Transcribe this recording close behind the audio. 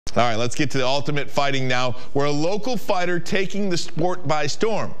All right, let's get to the ultimate fighting now, where a local fighter taking the sport by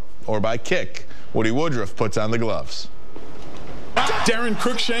storm, or by kick. Woody Woodruff puts on the gloves. Daron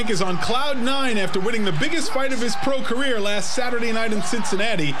Cruickshank is on cloud 9 after winning the biggest fight of his pro career last Saturday night in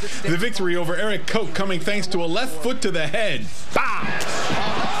Cincinnati. The victory over Eric Koch coming thanks to a left foot to the head. Bow! By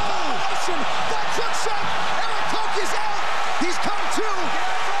Cruickshank. Eric Koch is out. He's come to.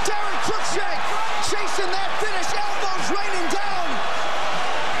 Daron Cruickshank chasing that finish. Elbows raining down.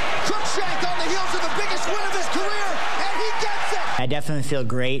 Cruickshank on the heels of the biggest win of his career, and he gets it. I definitely feel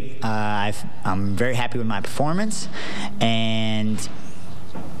great. I'm very happy with my performance, and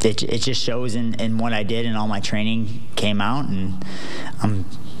it just shows in what I did, and all my training came out, and I'm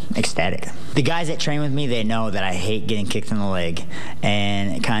ecstatic. The guys that train with me, they know that I hate getting kicked in the leg,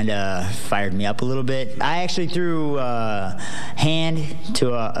 and it kind of fired me up a little bit. I actually threw a hand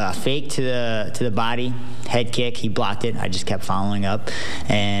to a fake to the body, head kick. He blocked it. I just kept following up,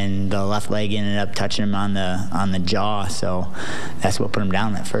 and the left leg ended up touching him on the jaw, so that's what put him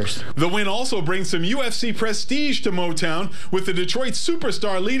down at first. The win also brings some UFC prestige to Motown, with the Detroit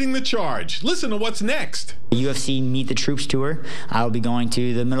superstar leading the charge. Listen to what's next. UFC Meet the Troops tour. I'll be going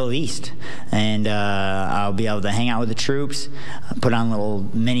to the Middle East, and I'll be able to hang out with the troops, put on little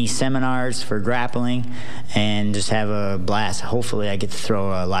mini seminars for grappling, and just have a blast. Hopefully I get to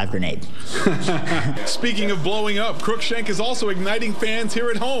throw a live grenade. Speaking of blowing up, Cruickshank is also igniting fans here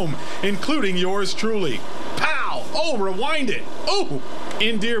at home, including yours truly. Pow! Oh, rewind it. Oh!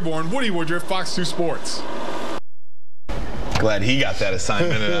 In Dearborn, Woody Woodruff, Fox 2 Sports. Glad he got that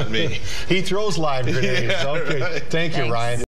assignment and not me. He throws live grenades. Yeah, okay. Right. Thank you, Ryan.